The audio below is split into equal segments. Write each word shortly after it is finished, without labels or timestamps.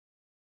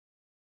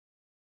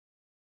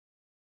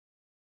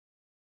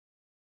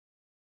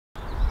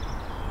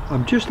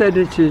I'm just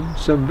editing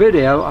some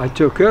video I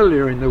took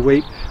earlier in the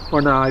week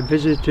when I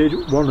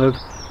visited one of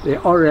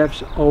the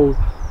RAF's old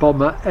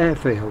bomber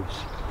airfields.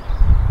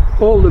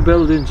 All the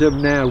buildings have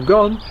now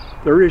gone,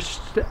 there is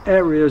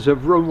areas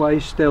of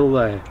runway still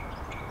there.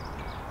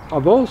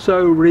 I've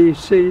also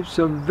received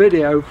some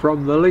video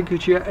from the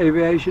Lincolnshire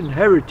Aviation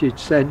Heritage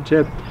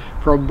Centre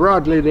from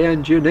Bradley the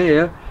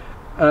engineer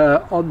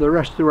on the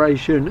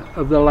restoration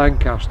of the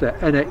Lancaster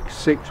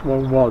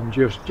NX611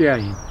 Just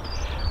Jane.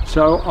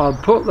 So I'll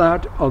put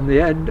that on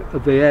the end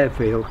of the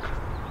airfield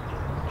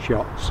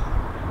shots.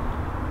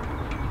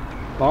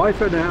 Bye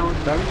for now and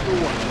thanks for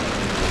watching.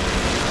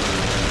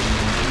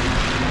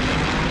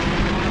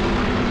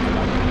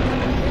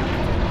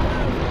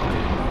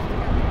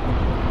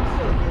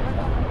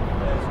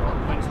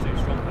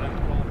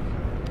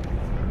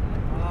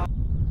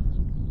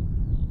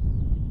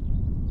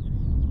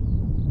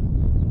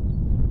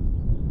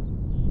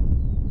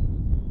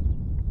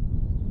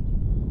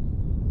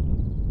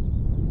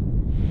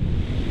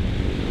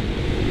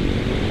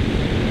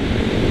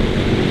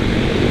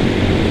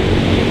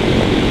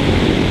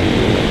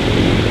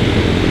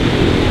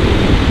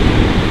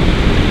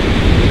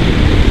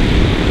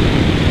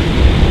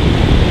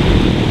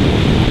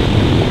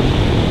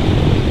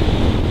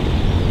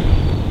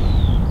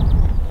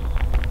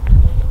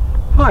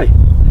 Hi,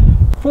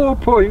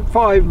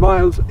 4.5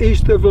 miles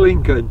east of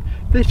Lincoln,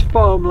 this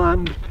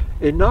farmland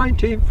in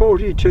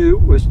 1942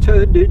 was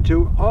turned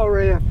into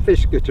RAF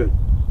Fiskerton.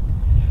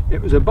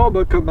 It was a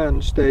bomber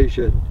command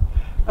station.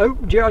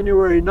 Opened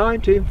January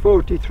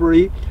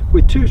 1943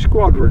 with two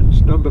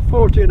squadrons, number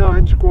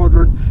 49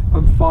 Squadron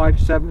and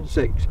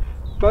 576,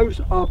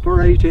 both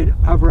operating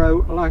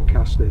Avro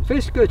Lancasters.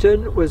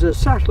 Fiskerton was a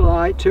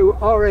satellite to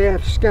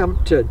RAF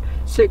Scampton,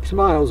 6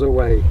 miles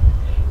away.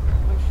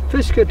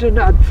 Fiskerton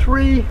had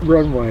 3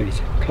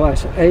 runways,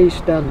 Class A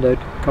standard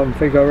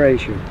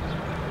configuration.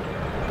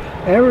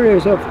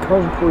 Areas of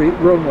concrete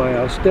runway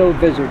are still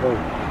visible,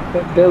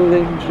 but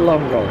buildings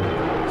long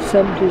gone.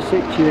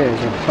 76 years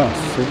have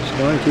passed since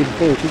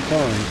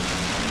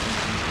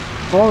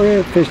 1945.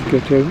 RAF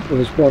Fiskerton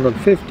was one of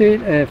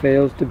 15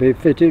 airfields to be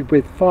fitted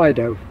with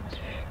FIDO,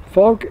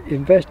 Fog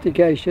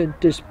Investigation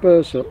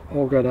Dispersal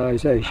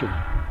Organisation.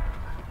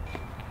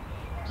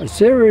 A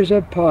series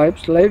of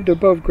pipes laid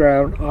above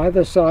ground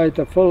either side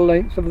the full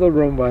length of the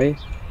runway.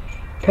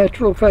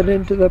 Petrol fed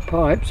into the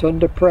pipes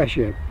under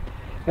pressure.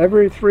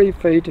 Every 3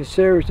 feet a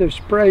series of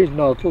spray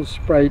nozzles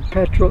sprayed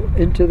petrol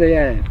into the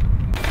air.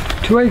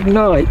 To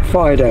ignite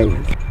FIDO,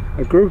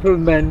 a group of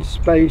men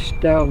spaced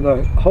down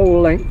the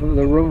whole length of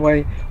the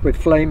runway with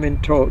flaming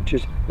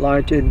torches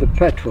lighting the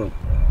petrol.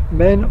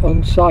 Men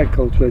on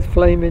cycles with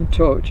flaming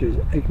torches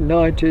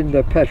igniting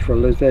the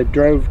petrol as they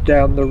drove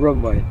down the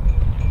runway.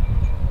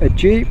 A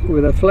jeep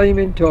with a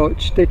flaming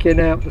torch sticking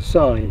out the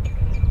side,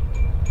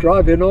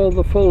 driving all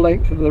the full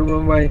length of the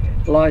runway,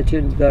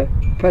 lighting the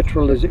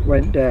petrol as it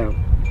went down.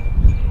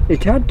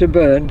 It had to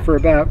burn for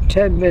about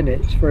 10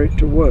 minutes for it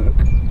to work.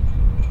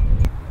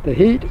 The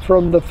heat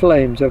from the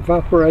flames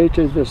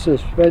evaporated the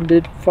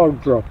suspended fog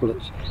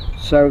droplets,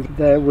 so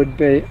there would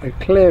be a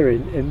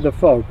clearing in the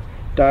fog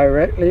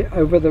directly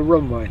over the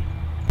runway.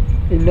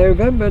 In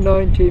November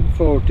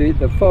 1940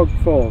 the fog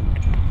formed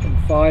and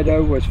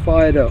FIDO was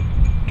fired up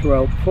to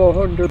help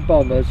 400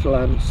 bombers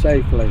land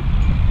safely.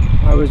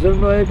 I was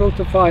unable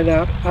to find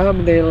out how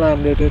many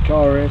landed at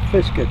RAF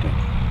Fiskerton.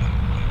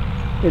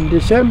 In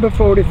December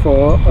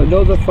 44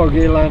 another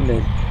foggy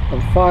landing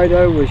and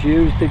FIDO was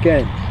used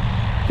again.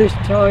 This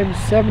time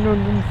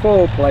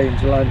 704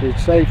 planes landed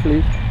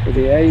safely with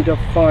the aid of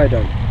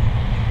FIDO.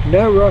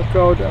 No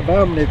record of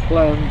how many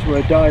planes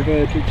were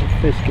diverted to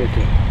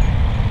Fiskerton.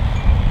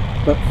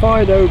 But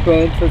FIDO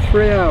burned for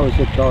 3 hours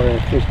at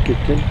RAF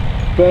Fiskerton,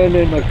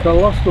 burning a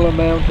colossal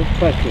amount of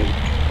petrol,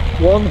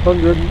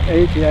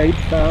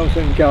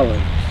 188,000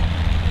 gallons.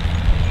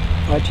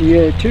 At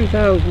year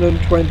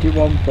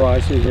 2021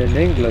 prices in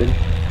England,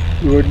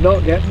 you would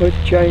not get much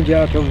change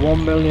out of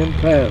 £1 million.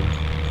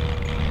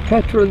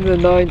 Petrol in the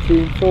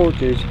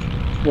 1940s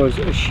was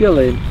a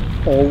shilling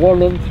or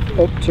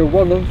up to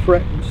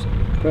 1.3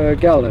 per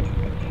gallon.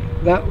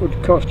 That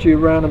would cost you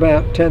around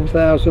about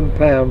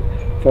 £10,000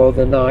 for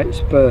the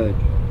night's burn.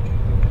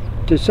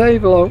 To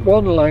save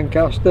one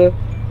Lancaster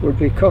would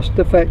be cost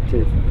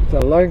effective.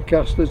 The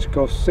Lancasters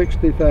cost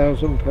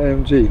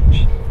 £60,000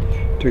 each.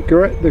 To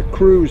get the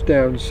crews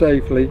down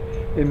safely,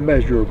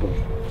 immeasurable.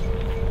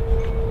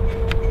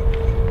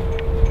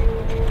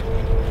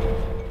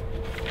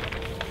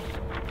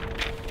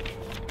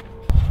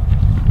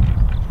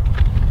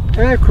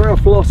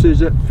 Aircraft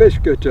losses at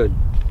Fiskerton: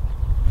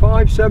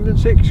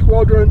 576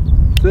 Squadron,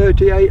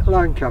 38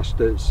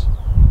 Lancasters.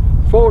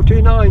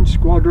 49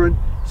 Squadron,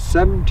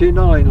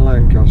 79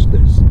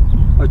 Lancasters.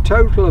 A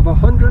total of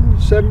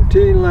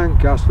 117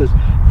 Lancasters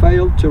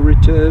failed to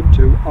return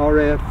to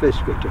RAF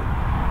Fiskerton.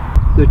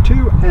 The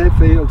 2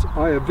 airfields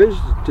I have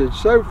visited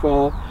so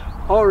far,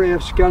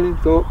 RAF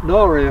Scallingthorpe and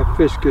RAF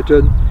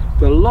Fiskerton,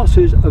 the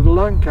losses of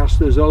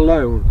Lancasters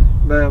alone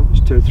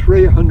amounts to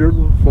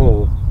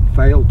 304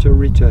 failed to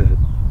return.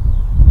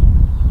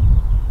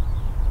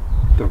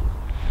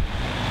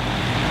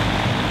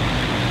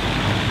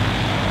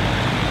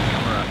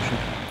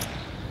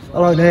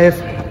 Hello Nev,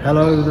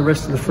 hello the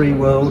rest of the free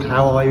world,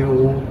 how are you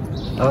all?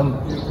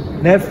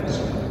 Nev,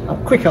 a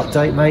quick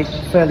update mate,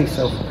 fairly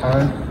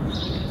self-apparent.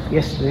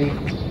 Yesterday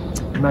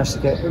we managed to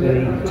get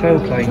the tail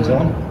planes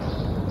on,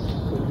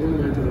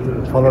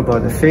 followed by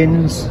the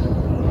fins,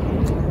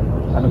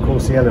 and of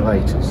course the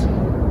elevators,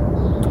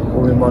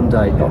 all in one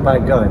day. Not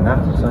bad going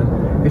that.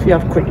 So if you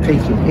have a quick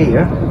peek in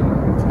here,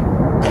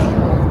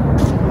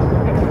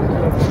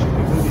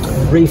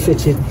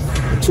 refitted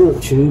the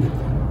torque tube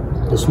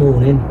this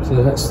morning,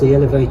 so that's the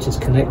elevators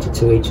connected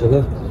to each other,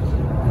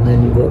 and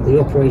then you've got the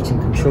operating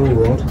control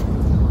rod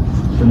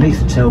beneath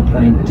the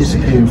tailplane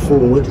disappearing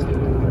forward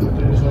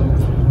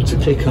to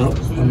pick up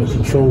on the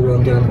control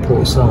run down the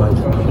port side.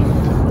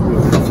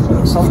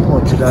 At some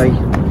point today,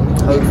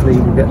 hopefully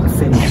we'll get the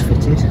fins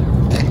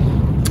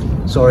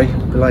fitted. Sorry,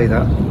 belay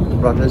that,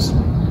 rudders.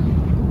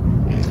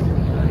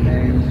 And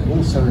then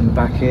also in the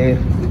back here,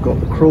 we've got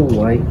the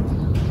crawlway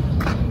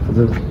for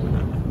the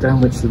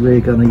down which the rear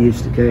gunner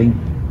used to gain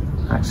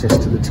access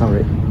to the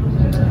turret.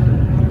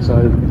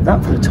 So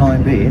that for the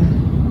time being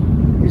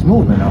is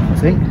more than enough, I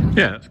think.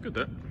 Yeah, that's good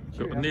that.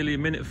 So nearly a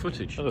minute of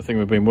footage. Another thing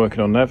we've been working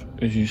on, Nav,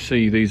 as you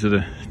see, these are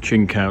the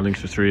chin cowlings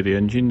for 3 of the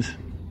engines.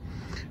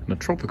 And the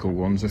tropical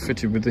ones are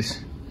fitted with this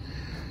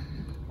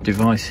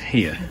device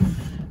here.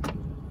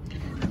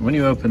 And when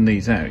you open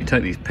these out, you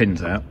take these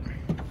pins out.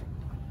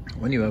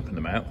 When you open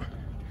them out,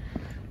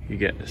 you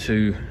get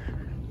 2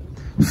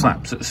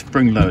 flaps that are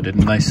spring loaded,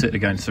 and they sit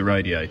against the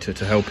radiator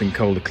to help in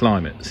colder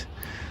climates.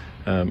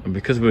 And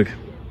because we're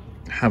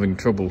having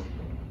trouble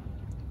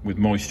with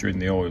moisture in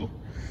the oil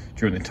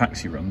during the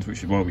taxi runs, which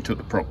is why we took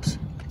the props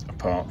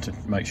apart to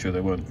make sure they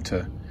weren't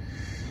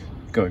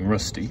going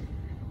rusty,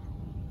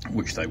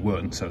 which they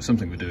weren't, so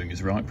something we're doing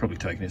is right, probably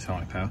taking its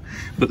high power.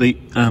 But the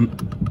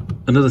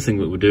another thing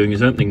that we're doing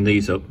is opening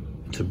these up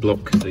to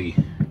block the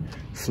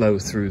flow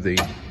through the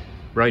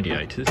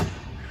radiators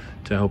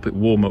to help it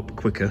warm up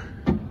quicker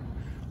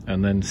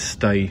and then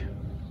stay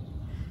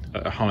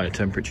at a higher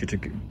temperature to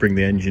bring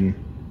the engine,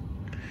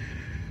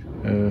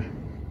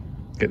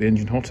 get the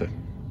engine hotter.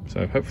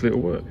 So hopefully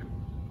it'll work.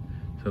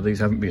 So these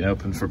haven't been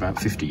opened for about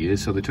 50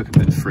 years, so they took a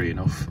bit of freeing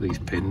off these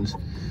pins,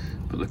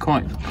 but they're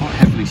quite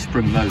heavily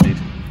spring loaded,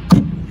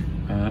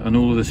 and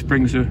all of the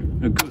springs are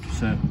good,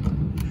 so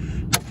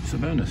it's a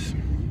bonus.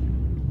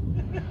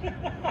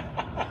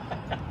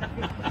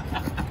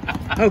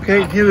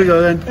 Okay, here we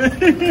go then.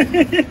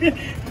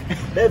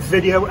 There's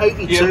video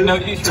 82. Yeah, no,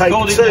 it's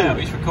recorded now.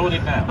 It's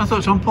recorded now. I thought it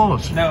was on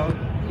pause. No.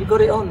 You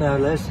got it on now,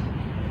 Les.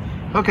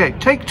 Okay,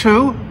 take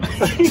 2.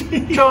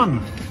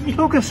 John,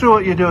 talk us through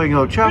what you're doing,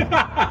 old chap.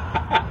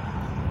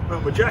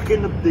 Right, we're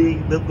jacking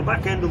the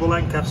back end of the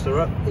Lancaster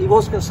up. He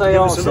was going to say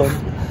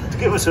to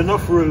give us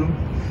enough room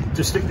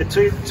to stick the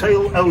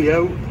tail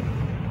Oleo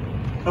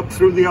up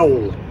through the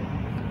hole.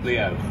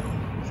 Leo.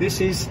 This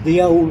is the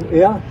hole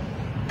here.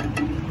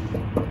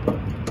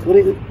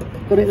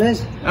 Got it,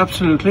 Les?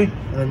 Absolutely.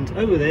 And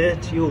over there,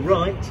 to your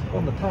right,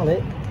 on the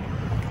pallet,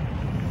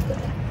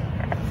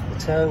 the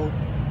tail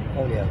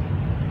Oleo.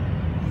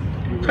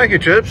 Thank you,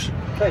 chaps.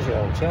 Pleasure,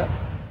 old chap.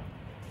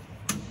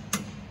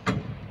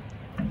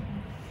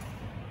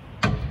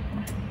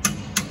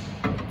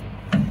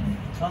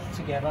 Clumped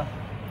together.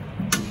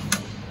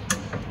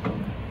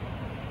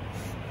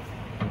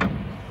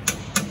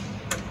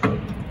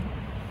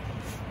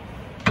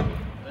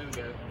 There we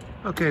go.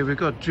 Okay, we've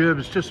got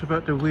Gerbs just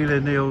about to wheel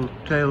in the old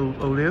tail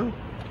Oleo.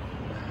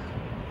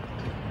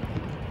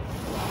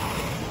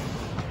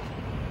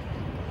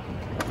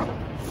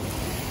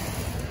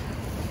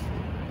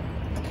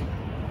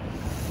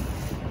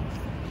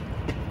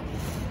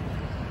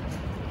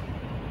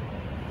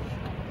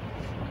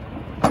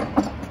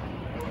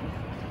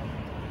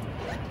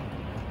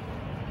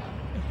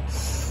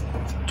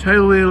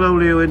 Tail wheel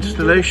Oleo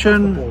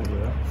installation.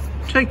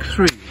 Take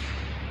 3.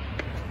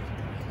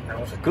 That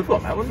was a good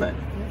one, that, wasn't it?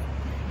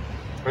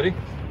 Ready?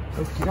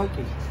 Okie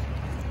dokie.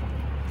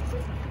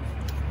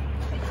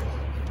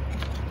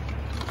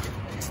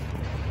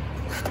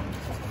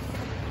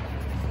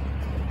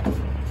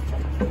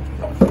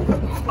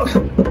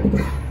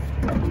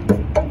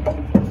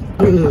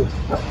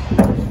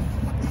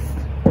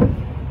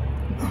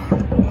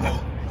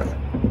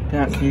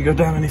 Now, can you go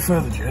down any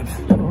further, Jebs?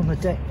 We're on the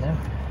deck now.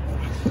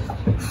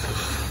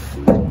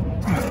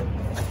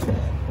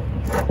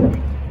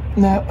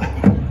 No.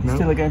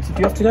 Still again. Do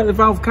you have to get the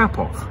valve cap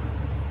off?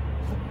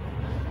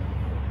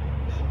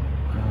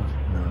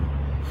 No.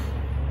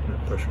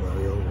 Pressure out of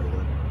the Oleo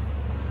then.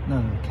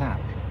 No, the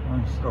cap.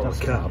 Nice. Oh,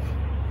 the cap.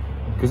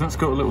 Because that's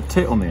got a little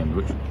tit on the end,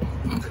 which...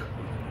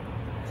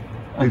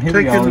 And We've here we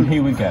are, taken- and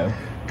here we go.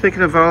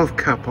 Taking a valve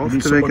cap off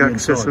to make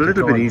access a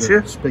little bit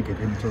easier. Spigot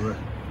into the...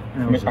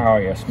 Oh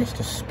yes,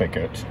 Mr.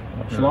 Spigot.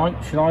 Shall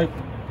I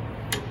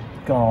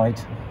Guide.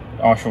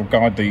 I shall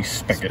guide the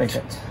spigot.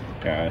 Spigot.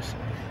 Yes.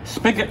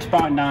 Spigot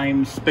by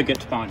name,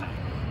 spigot by name.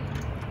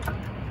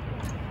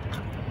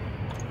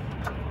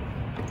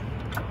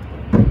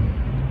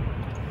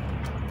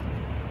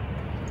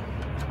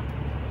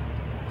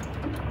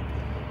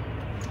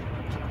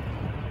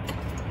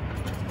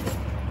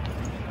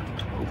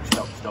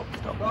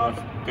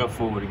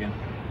 forward again.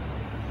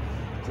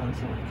 Don't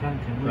think we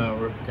can we? No,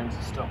 we're up against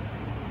the stop.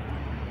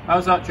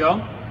 How's that,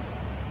 John?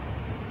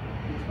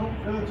 It's not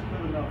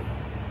vertical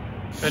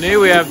enough. And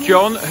here we have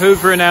John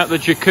hoovering out the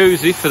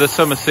jacuzzi for the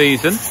summer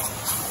season.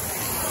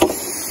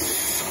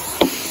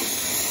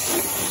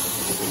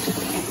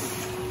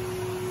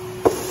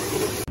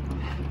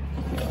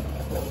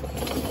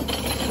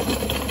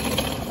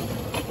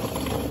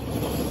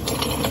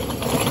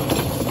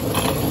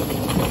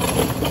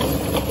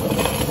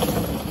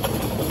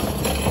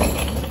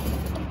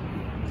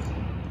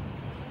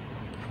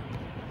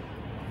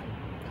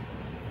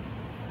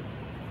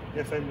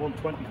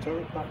 FM120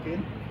 turret back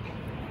in.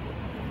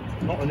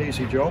 Not an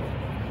easy job,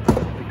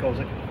 because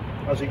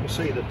as you can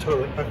see, the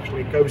turret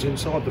actually goes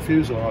inside the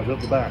fuselage at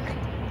the back.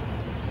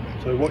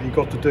 So what you've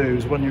got to do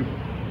is when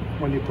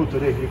you put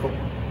it in, you've got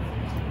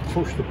to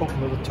push the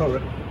bottom of the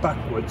turret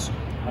backwards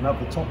and have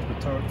the top of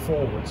the turret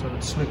forward so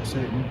it slips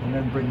in, and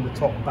then bring the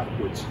top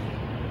backwards.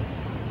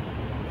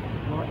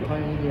 Right,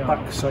 pain in the Back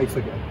arse. safe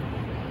again.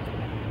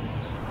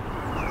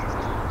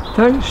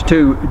 Thanks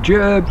to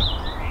Gerb,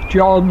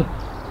 John,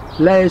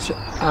 Les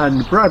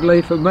and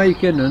Bradley for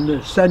making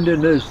and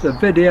sending us the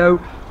video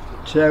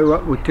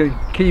so we can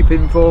keep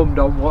informed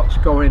on what's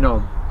going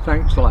on.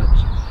 Thanks,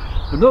 lads.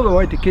 Another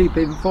way to keep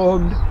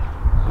informed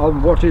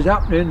on what is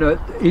happening at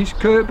East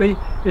Kirkby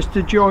is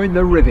to join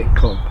the Rivet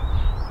Club.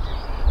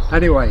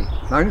 Anyway,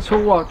 thanks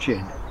for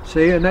watching.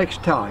 See you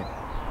next time.